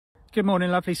Good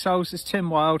morning, lovely souls. It's Tim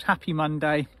Wild. Happy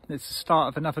Monday. It's the start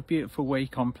of another beautiful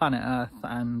week on planet Earth,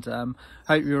 and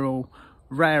hope you're all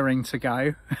raring to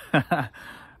go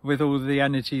with all the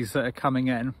energies that are coming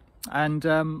in. And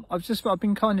I've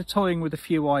been kind of toying with a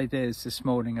few ideas this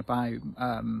morning about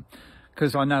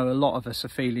because I know a lot of us are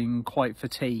feeling quite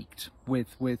fatigued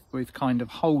with kind of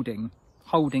holding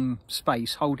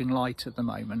space, holding light at the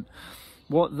moment.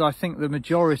 What I think the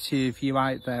majority of you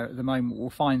out there at the moment will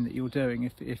find that you're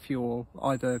doing, if you're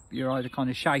either kind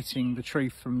of shouting the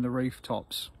truth from the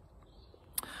rooftops,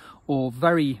 or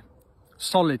very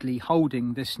solidly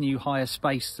holding this new higher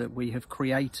space that we have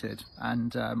created.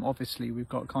 And obviously we've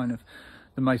got kind of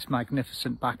the most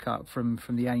magnificent backup from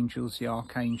the angels, the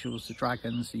archangels, the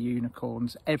dragons, the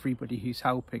unicorns. Everybody who's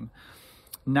helping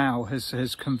now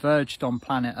has converged on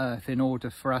planet Earth in order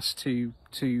for us to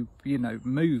you know,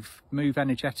 move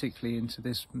energetically into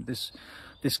this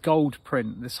gold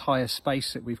print, this higher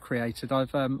space that we've created.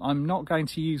 I'm not going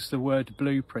to use the word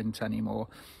blueprint anymore.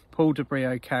 Paul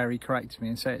DeBrio Carey corrected me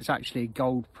and said it's actually a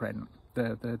gold print.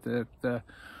 The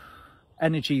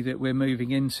energy that we're moving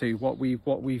into, what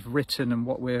we've written and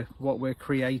what we're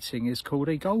creating is called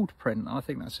a gold print. I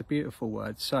think that's a beautiful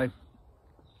word. So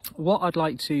what I'd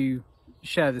like to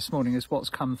share this morning is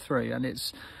what's come through, and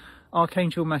it's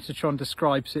Archangel Metatron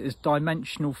describes it as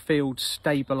dimensional field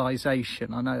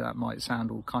stabilization. I know that might sound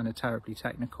all kind of terribly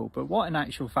technical, but what in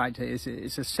actual fact it is,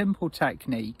 it's a simple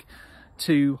technique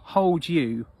to hold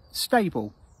you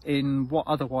stable in what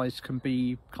otherwise can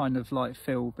be kind of like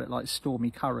feel a bit like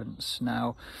stormy currents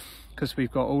now, because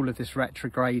we've got all of this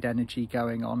retrograde energy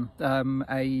going on. An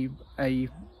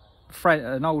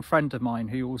old friend of mine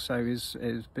who also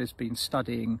has been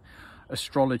studying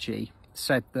astrology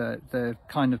said that the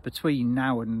kind of between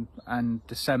now and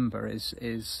December is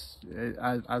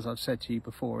as I've said to you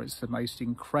before, it's the most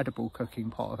incredible cooking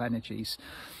pot of energies.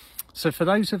 So for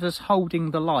those of us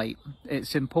holding the light,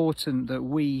 it's important that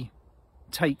we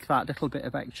take that little bit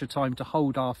of extra time to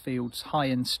hold our fields high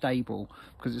and stable,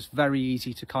 because it's very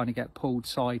easy to kind of get pulled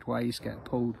sideways, get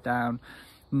pulled down,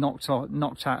 knocked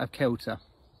out of kilter.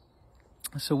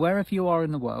 So wherever you are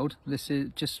in the world,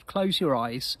 just close your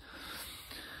eyes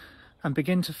and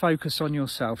begin to focus on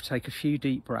yourself. Take a few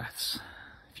deep breaths.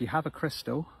 If you have a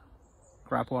crystal,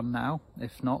 grab one now.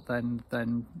 If not,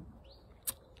 then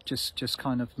just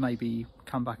kind of maybe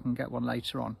come back and get one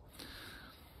later on.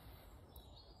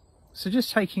 So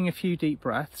just taking a few deep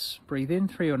breaths, breathe in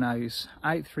through your nose,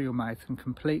 out through your mouth, and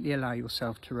completely allow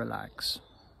yourself to relax.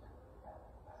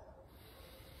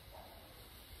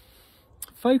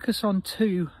 Focus on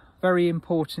two very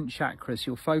important chakras.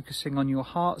 You're focusing on your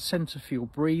heart center for your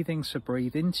breathing, so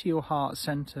breathe into your heart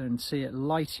center and see it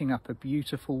lighting up a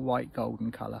beautiful white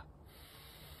golden color.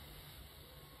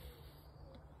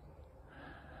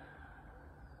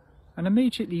 And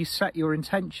immediately you set your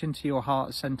intention to your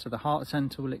heart center. The heart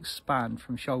center will expand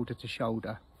from shoulder to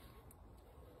shoulder.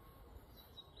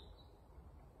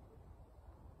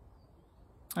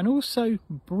 And also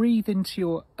breathe into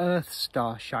your Earth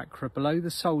Star chakra below the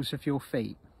soles of your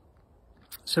feet.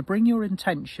 So bring your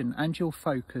intention and your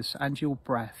focus and your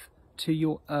breath to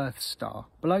your Earth Star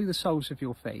below the soles of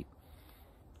your feet.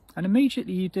 And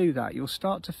immediately you do that, you'll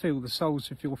start to feel the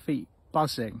soles of your feet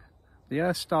buzzing. The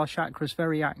Earth Star chakra is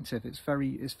very active, it's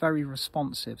very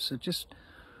responsive. So just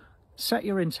set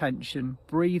your intention,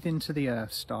 breathe into the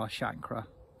Earth Star chakra.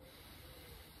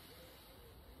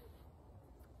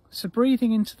 So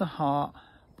breathing into the heart,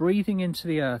 breathing into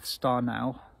the Earth Star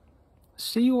now,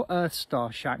 see your Earth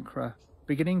Star chakra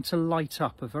beginning to light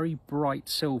up a very bright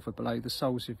silver below the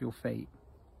soles of your feet.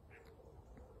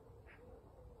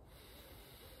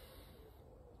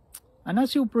 And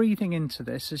as you're breathing into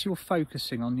this, as you're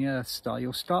focusing on the Earth Star,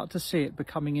 you'll start to see it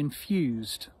becoming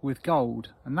infused with gold.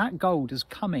 And that gold is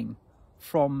coming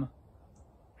from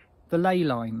the ley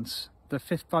lines, the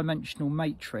fifth dimensional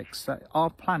matrix that our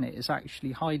planet is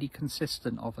actually highly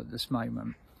consistent of at this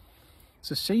moment.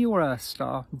 So see your Earth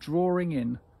Star drawing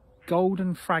in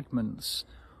golden fragments,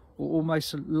 or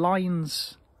almost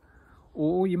lines,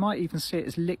 or you might even see it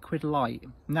as liquid light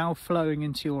now flowing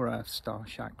into your Earth Star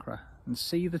chakra, and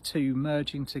see the two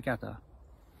merging together.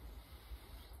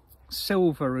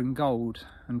 Silver and gold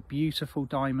and beautiful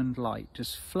diamond light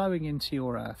just flowing into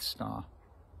your Earth Star.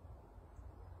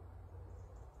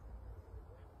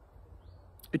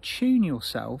 Attune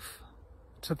yourself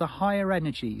to the higher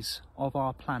energies of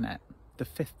our planet, the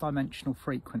fifth dimensional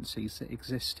frequencies that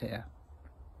exist here.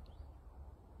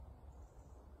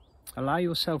 Allow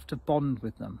yourself to bond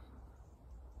with them.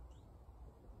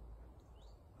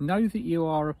 Know that you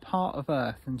are a part of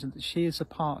Earth and that she is a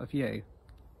part of you.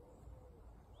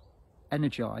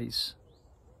 Energize.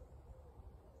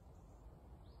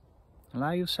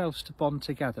 Allow yourselves to bond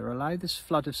together. Allow this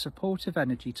flood of supportive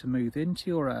energy to move into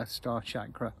your Earth Star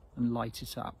chakra and light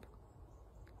it up.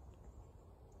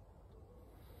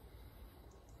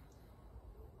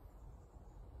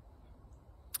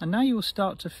 And now you will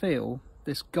start to feel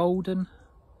this golden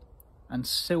and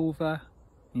silver,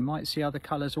 you might see other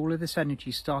colours, all of this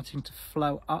energy starting to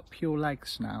flow up your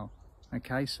legs now.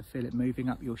 Okay, so feel it moving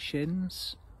up your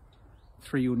shins,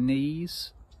 through your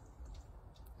knees,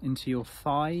 into your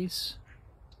thighs.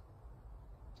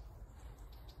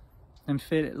 And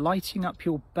feel it lighting up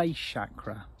your base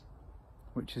chakra,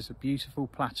 which is a beautiful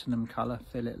platinum colour.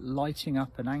 Feel it lighting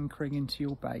up and anchoring into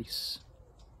your base.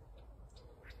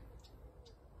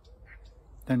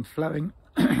 Then flowing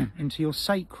into your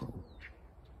sacral.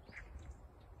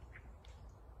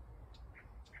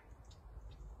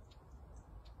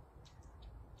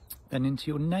 Then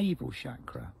into your navel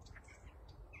chakra.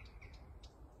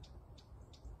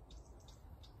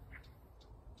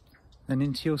 Then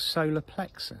into your solar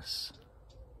plexus.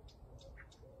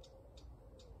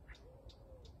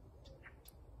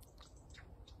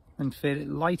 And feel it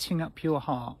lighting up your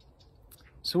heart.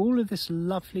 So all of this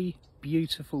lovely,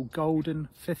 beautiful, golden,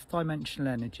 fifth dimensional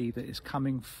energy that is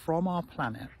coming from our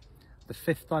planet, the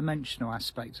fifth dimensional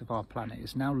aspect of our planet,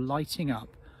 is now lighting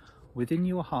up within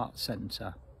your heart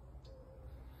center.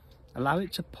 Allow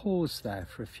it to pause there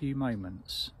for a few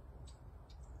moments.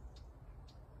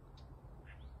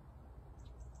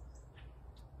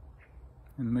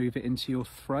 And move it into your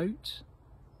throat,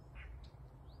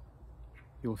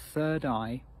 your third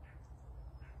eye,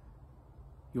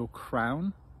 your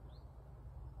crown,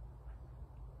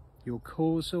 your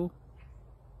causal,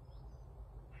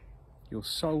 your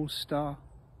soul star,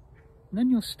 and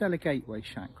then your stellar gateway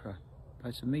chakra,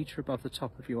 about a metre above the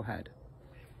top of your head.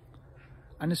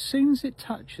 And as soon as it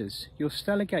touches your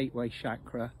stellar gateway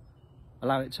chakra,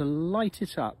 allow it to light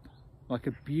it up like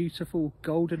a beautiful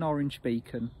golden orange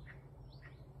beacon.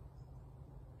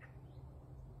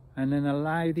 And then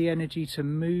allow the energy to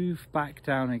move back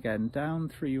down again, down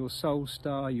through your soul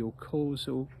star, your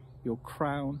causal, your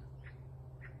crown,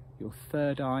 your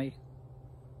third eye,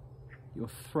 your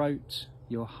throat,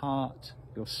 your heart,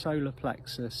 your solar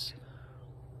plexus,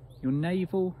 your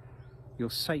navel, your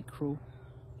sacral,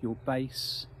 your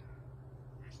base,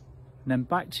 and then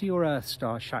back to your Earth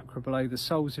Star chakra below the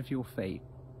soles of your feet.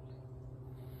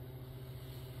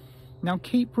 Now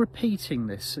keep repeating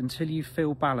this until you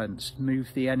feel balanced.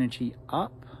 Move the energy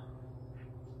up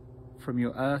from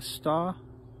your Earth Star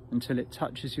until it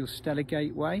touches your stellar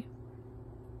gateway,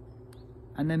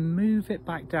 and then move it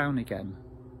back down again.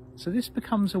 So this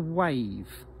becomes a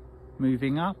wave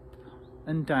moving up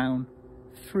and down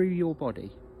through your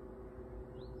body.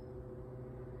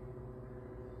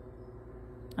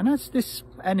 And as this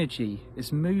energy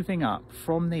is moving up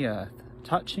from the Earth,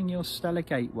 touching your stellar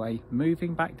gateway,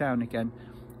 moving back down again,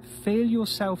 feel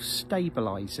yourself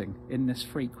stabilizing in this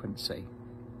frequency.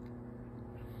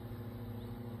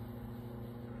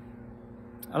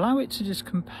 Allow it to just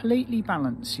completely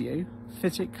balance you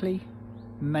physically,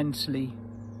 mentally,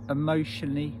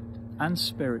 emotionally, and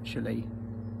spiritually,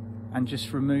 and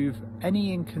just remove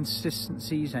any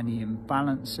inconsistencies, any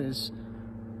imbalances,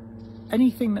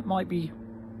 anything that might be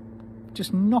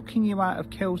just knocking you out of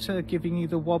kilter, giving you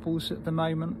the wobbles at the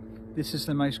moment. This is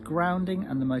the most grounding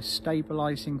and the most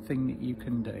stabilizing thing that you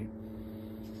can do.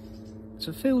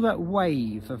 So feel that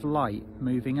wave of light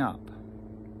moving up.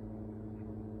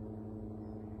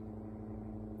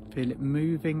 Feel it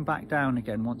moving back down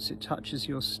again once it touches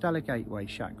your stellar gateway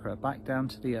chakra, back down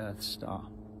to the Earth Star.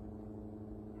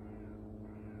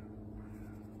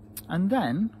 And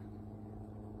then,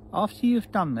 after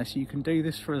you've done this, you can do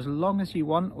this for as long as you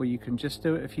want, or you can just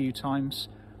do it a few times.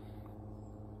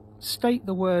 State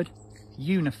the word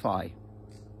unify.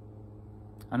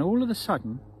 And all of a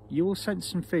sudden, you will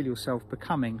sense and feel yourself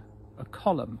becoming a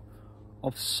column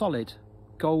of solid,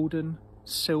 golden,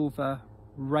 silver,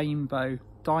 rainbow,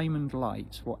 diamond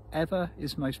light, whatever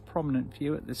is most prominent for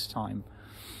you at this time.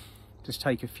 Just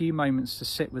take a few moments to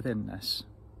sit within this.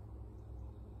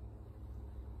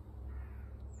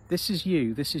 This is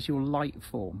you, this is your light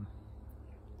form.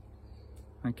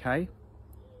 Okay?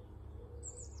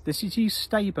 This is you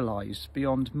stabilized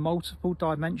beyond multiple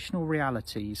dimensional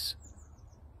realities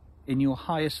in your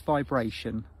highest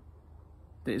vibration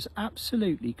that is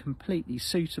absolutely, completely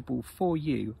suitable for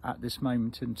you at this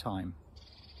moment in time.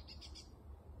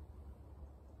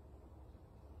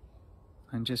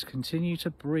 And just continue to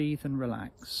breathe and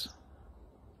relax.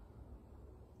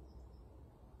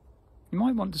 You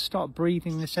might want to start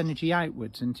breathing this energy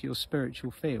outwards into your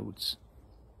spiritual fields.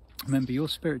 Remember, your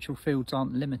spiritual fields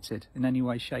aren't limited in any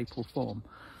way, shape or form.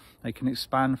 They can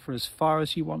expand for as far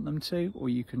as you want them to, or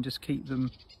you can just keep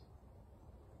them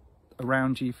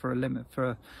around you for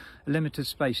a limited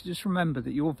space. Just remember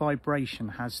that your vibration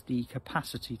has the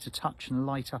capacity to touch and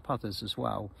light up others as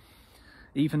well.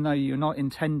 Even though you're not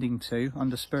intending to,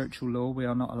 under spiritual law, we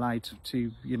are not allowed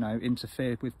to, you know,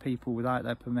 interfere with people without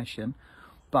their permission.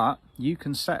 But you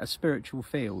can set a spiritual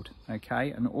field,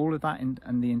 okay? And all of that,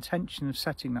 and the intention of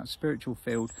setting that spiritual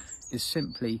field is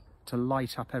simply to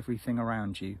light up everything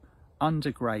around you, under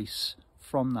grace,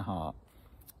 from the heart.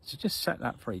 So just set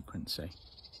that frequency.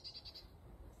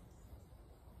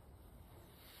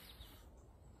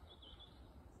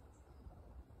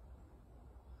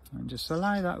 And just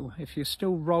allow that, if you're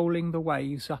still rolling the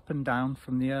waves up and down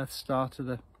from the Earth star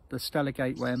to the stellar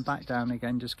gateway and back down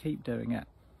again, just keep doing it.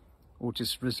 Or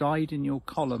just reside in your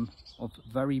column of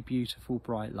very beautiful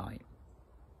bright light.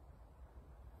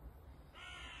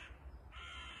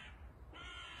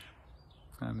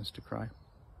 Oh, Mr. Crow.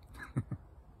 And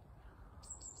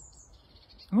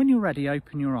when you're ready,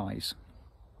 open your eyes.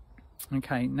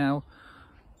 Okay, now,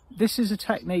 this is a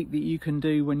technique that you can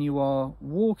do when you are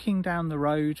walking down the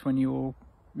road, when you're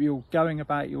going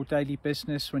about your daily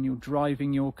business, when you're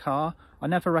driving your car. I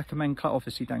never recommend,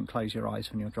 obviously don't close your eyes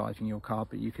when you're driving your car,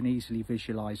 but you can easily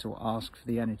visualize or ask for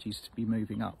the energies to be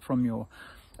moving up from your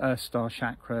Earth Star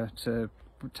chakra to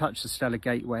touch the stellar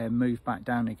gateway and move back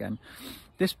down again.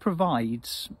 This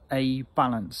provides a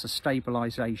balance, a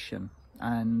stabilization,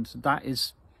 and that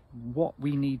is what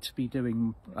we need to be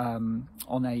doing on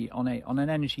an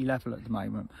energy level at the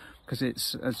moment, because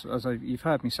it's, as you've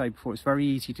heard me say before, it's very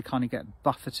easy to kind of get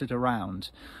buffeted around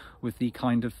with the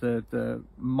kind of the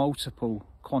multiple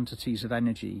quantities of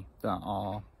energy that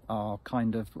are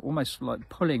kind of almost like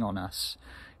pulling on us.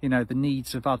 You know, the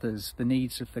needs of others, the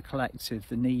needs of the collective,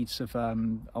 the needs of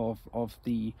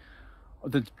the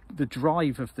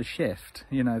drive of the shift.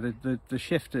 You know, the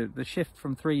shift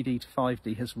from 3D to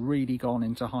 5D has really gone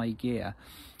into high gear,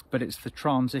 but it's the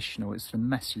transitional, it's the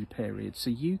messy period.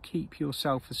 So you keep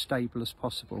yourself as stable as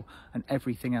possible, and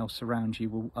everything else around you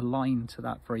will align to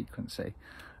that frequency.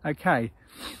 Okay,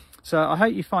 so I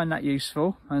hope you find that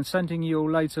useful, and sending you all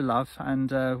loads of love,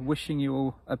 and wishing you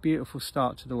all a beautiful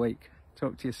start to the week.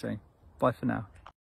 Talk to you soon. Bye for now.